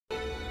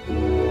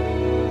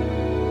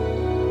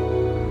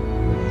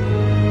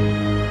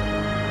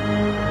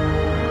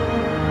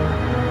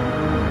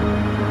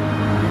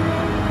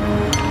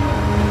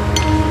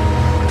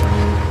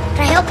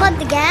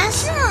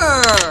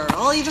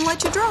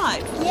to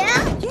drive.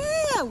 Yeah?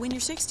 Yeah, when you're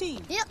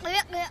 16. Yep.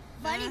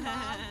 Funny,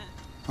 Mom.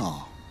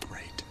 Oh,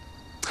 great.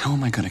 How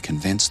am I going to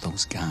convince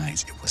those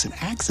guys it was an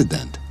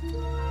accident?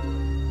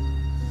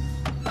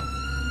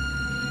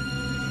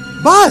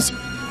 Buzz!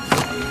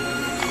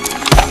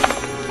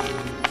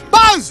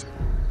 Buzz!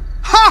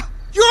 Ha!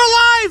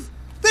 You're alive!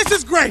 This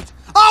is great!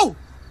 Oh!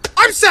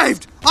 I'm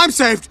saved! I'm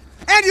saved!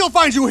 Andy will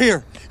find you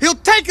here. He'll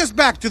take us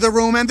back to the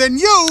room, and then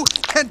you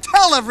can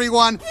tell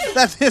everyone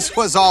that this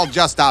was all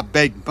just a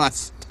big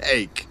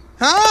mistake.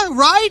 Huh?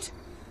 Right?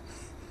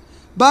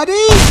 Buddy?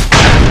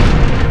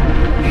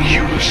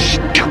 You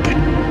stupid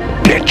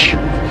bitch.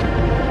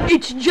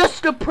 It's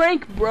just a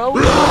prank, bro.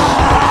 You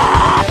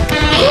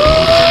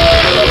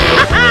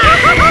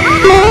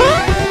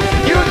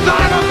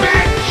son of a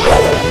bitch!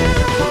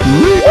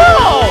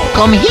 Whoa!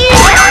 Come here!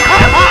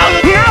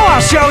 Now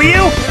I'll show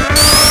you!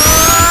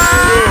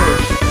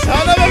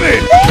 Son of a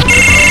bitch!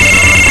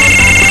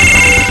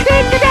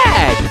 Take the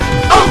bag!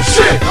 Oh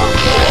shit!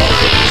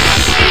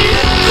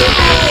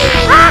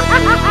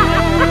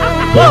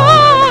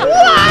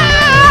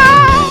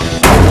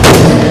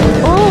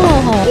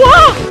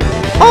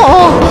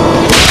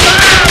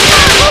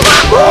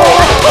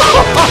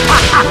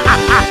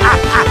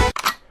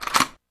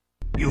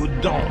 You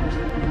don't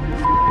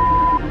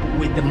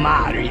with the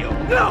Mario.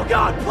 No,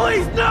 God,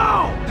 please,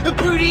 no!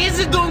 Por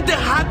isso don't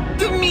have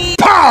to me.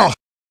 Pow!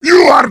 You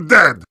are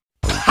dead!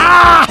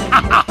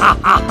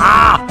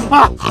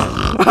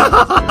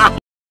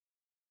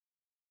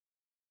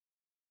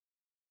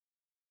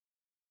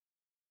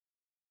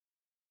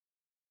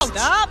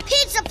 Stop.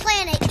 Pizza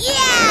Planet,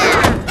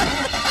 yeah!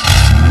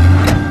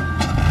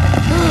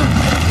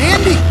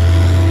 Andy!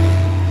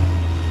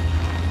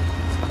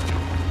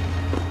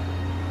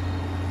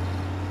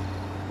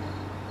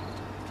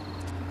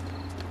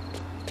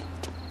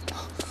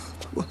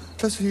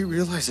 Doesn't he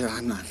realize that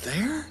I'm not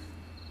there?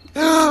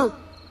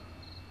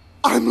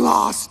 I'm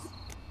lost!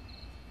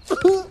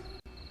 Oh,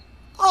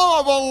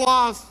 I'm a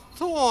lost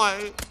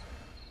toy!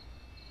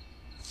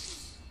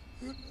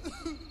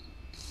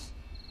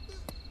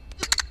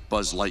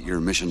 Buzz Lightyear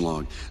mission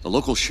log. The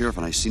local sheriff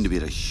and I seem to be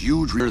at a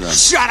huge rear then.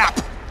 Shut up!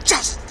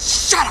 Just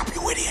shut up,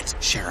 you idiot!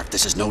 Sheriff,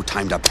 this is no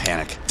time to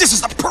panic. This is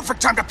the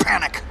perfect time to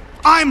panic!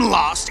 I'm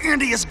lost,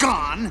 Andy is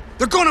gone,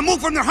 they're gonna move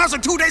from their house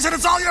in 2 days and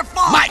it's all your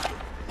fault!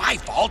 My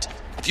fault?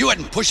 If you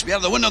hadn't pushed me out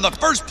of the window in the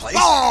first place.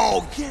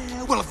 Oh,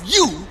 yeah, well, if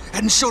you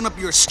hadn't shown up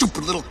your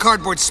stupid little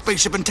cardboard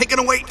spaceship and taken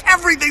away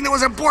everything that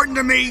was important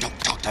to me... Don't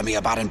talk to me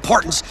about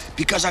importance.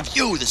 Because of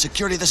you, the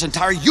security of this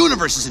entire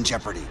universe is in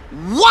jeopardy.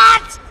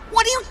 What?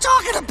 What are you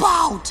talking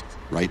about?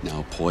 Right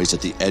now, poised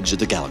at the edge of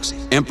the galaxy,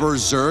 Emperor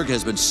Zurg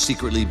has been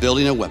secretly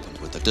building a weapon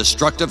with the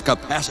destructive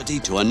capacity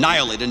to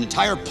annihilate an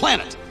entire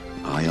planet.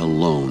 I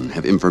alone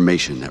have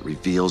information that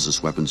reveals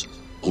this weapon's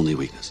only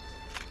weakness.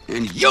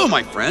 And you,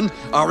 my friend,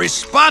 are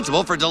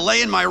responsible for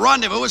delaying my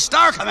rendezvous with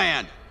Star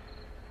Command.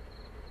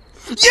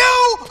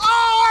 You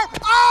are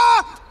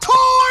a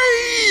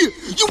toy!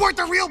 You weren't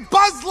the real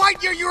Buzz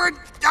Lightyear, you're an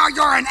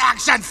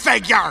action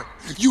figure!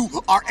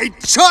 You are a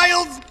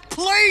child's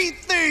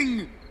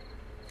plaything!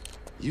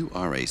 You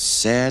are a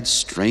sad,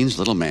 strange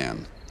little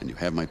man, and you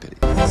have my pity.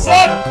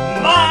 Suck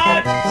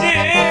my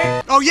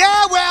dick! Oh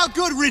yeah? Well,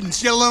 good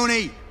riddance, you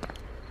loony!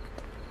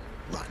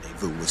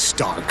 Rendezvous with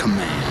Star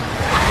Command.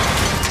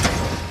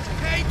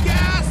 Hey,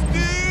 gas,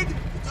 dude!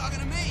 You're talking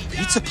to me.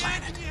 Pizza Yeah, man,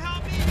 Planet. can you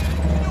help me?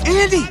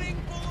 Andy!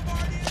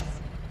 Boulevard is?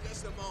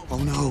 Just a moment. Oh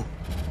no.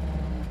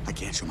 I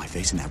can't show my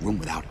face in that room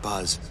without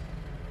Buzz.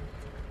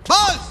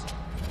 Buzz!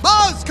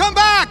 Buzz, come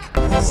back!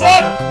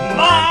 Suck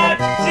my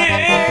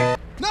dick!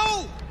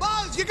 No!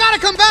 Buzz, you gotta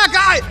come back!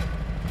 I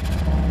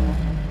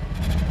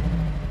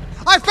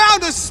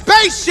found a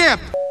spaceship!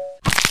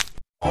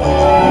 Come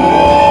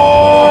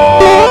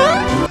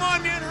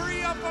on, man,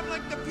 hurry up. I'm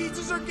like, the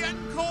pizzas are getting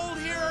cold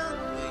here.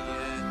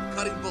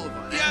 Cutting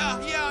Boulevard.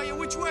 Yeah,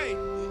 which way?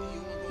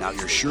 Now,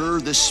 you're sure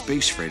this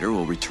space freighter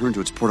will return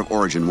to its port of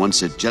origin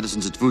once it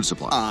jettisons its food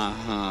supply?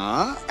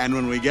 Uh-huh. And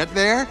when we get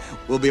there,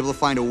 we'll be able to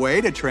find a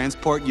way to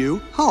transport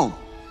you home.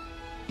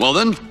 Well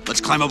then,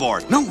 let's climb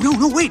aboard. No,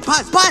 wait,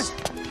 Buzz!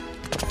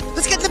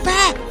 Let's get in the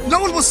back! No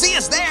one will see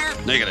us there!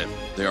 Negative.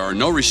 There are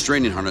no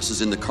restraining harnesses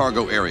in the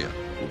cargo area.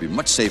 We'll be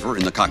much safer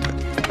in the cockpit.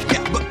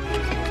 Yeah, but...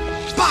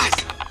 Buzz!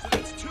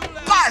 It's 2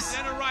 left Buzz!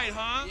 and a right,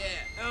 huh? Yeah.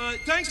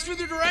 Thanks for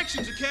the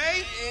directions,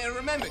 okay? And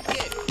remember,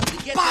 kid, you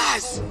get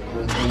Buzz!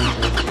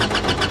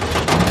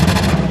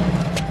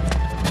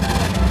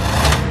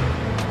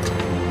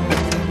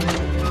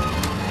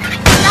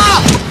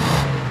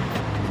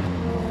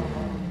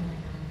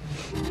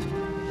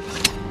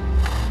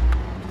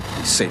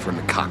 Safer in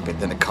the cockpit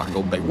than a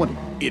cargo bay. What an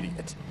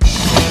idiot.